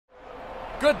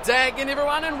Good day again,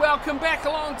 everyone, and welcome back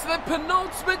along to the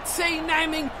penultimate team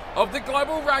naming of the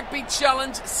Global Rugby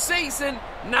Challenge Season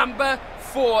number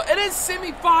 4. It is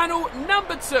semi-final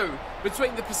number 2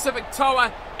 between the Pacific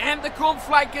Toa and the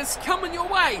Flakers coming your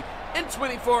way in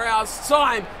 24 hours'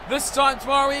 time. This time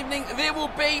tomorrow evening, there will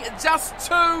be just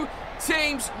 2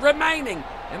 teams remaining,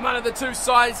 and one of the 2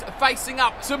 sides facing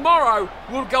up tomorrow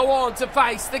will go on to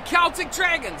face the Celtic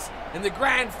Dragons in the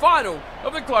grand final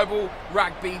of the Global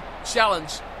Rugby Challenge.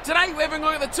 Today we're having a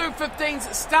look at the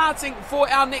 2-15s starting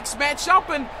for our next matchup,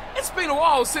 and it's been a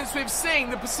while since we've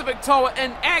seen the Pacific Toa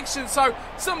in action, so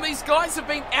some of these guys have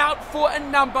been out for a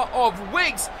number of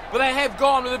weeks, but they have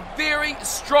gone with a very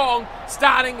strong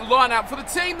starting lineup for the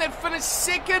team that finished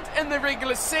second in the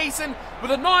regular season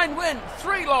with a 9-win,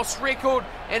 3-loss record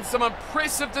and some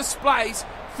impressive displays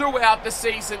throughout the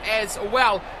season as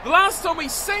well. The last time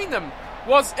we've seen them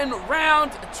was in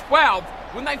round 12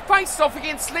 when they faced off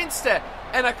against Leinster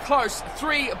in a close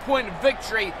 3-point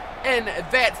victory in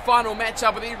that final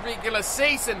matchup of the regular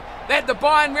season. They had the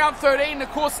bye in round 13,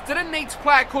 of course, didn't need to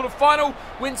play a quarter-final,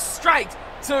 went straight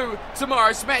to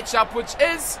tomorrow's matchup, which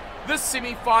is the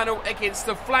semi-final against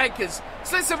the Flakers.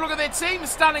 So let's have a look at their team.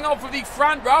 Starting off with the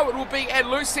front row, it will be at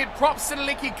loosehead prop,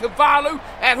 Sitaleki Kavalu,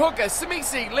 at hooker,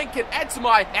 Simisi, Lincoln,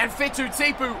 Atamai, and Fetu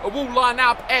Tipu will line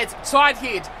up at tight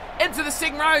head. Into the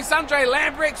second row, Andre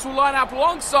Lambrex will line up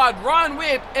alongside Ryan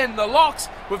Webb in the locks,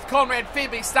 with Conrad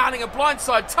Febby starting at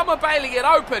blindside, Tama Bailey at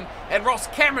open, and Ross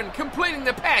Cameron completing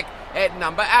the pack at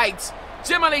number 8.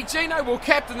 Jim Ali Gino will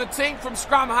captain the team from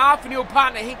scrum half, and he'll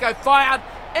partner Henko Thiard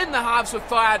in the halves, with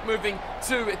Thiard moving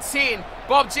to 10.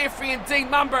 Bob Jeffrey and Dean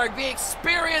Mumberg, the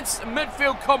experienced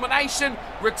midfield combination,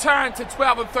 return to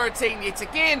 12 and 13 yet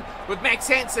again, with Max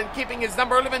Hansen keeping his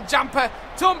number 11 jumper,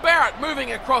 Tom Barrett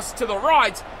moving across to the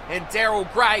right, and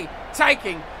Daryl Gray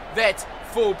taking that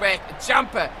fullback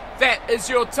jumper. That is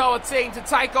your Toa team to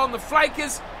take on the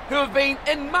Flakers, who have been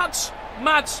in much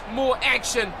more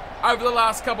action over the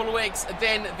last couple of weeks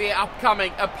than their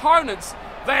upcoming opponents.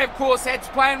 They, of course, had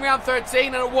to play in round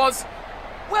 13, and it was,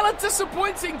 well, a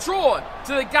disappointing draw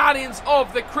to the Guardians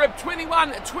of the Crib,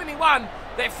 21-21.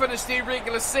 They finished their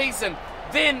regular season.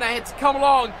 Then they had to come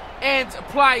along and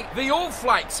play the All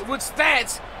Flakes, which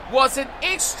that was an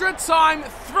extra time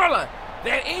thriller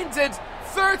that ended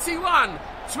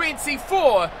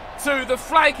 31-24 to the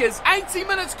Flakers. 80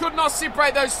 minutes could not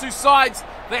separate those 2 sides.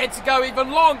 They had to go even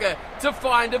longer to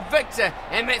find a victor,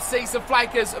 and that sees the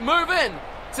Flakers move in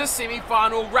to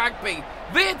semi-final rugby.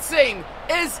 Their team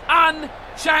is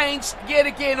unchanged yet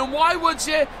again, and why would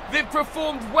you? They've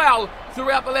performed well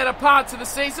throughout the latter parts of the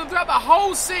season, throughout the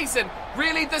whole season.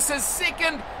 Really, this is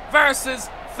second versus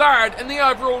third in the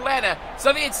overall ladder.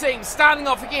 So their team starting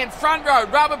off again, front row,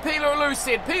 Robert Peeler at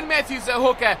loosehead, Peter Matthews at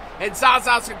hooker, and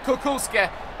Zazas Kukulska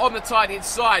on the tight end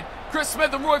side. Chris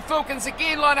Smith and Roy Filkins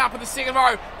again line up in the second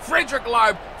row. Frederick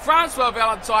Loeb, Francois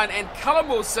Valentine, and Callum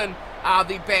Wilson are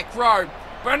the back row.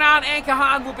 Bernard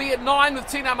Ankahan will be at 9 with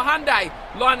Tina Mahande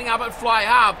lining up at fly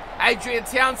half. Adrian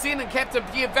Townsend and Captain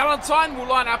Pierre Valentine will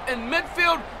line up in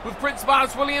midfield, with Prince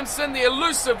Barnes Williamson, the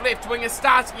elusive left winger,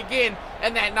 starting again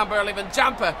in that number 11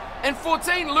 jumper. In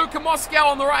 14, Luka Moscow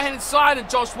on the right-hand side, and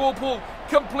Josh Walpole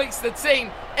completes the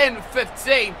team in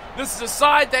 15. This is a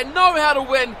side that know how to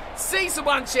win, Season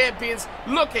 1 champions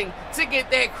looking to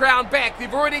get that crown back.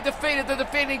 They've already defeated the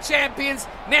defending champions.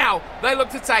 Now they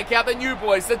look to take out the new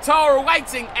boys. The Toa are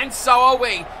waiting, and so are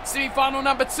we. Semi-final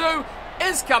number 2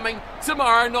 is coming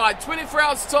tomorrow night. 24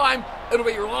 hours time, it'll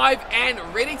be live and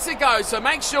ready to go. So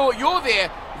make sure you're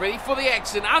there, ready for the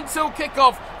action. Until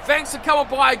kickoff, thanks for coming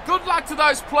by. Good luck to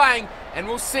those playing, and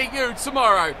we'll see you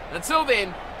tomorrow. Until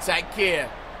then, take care.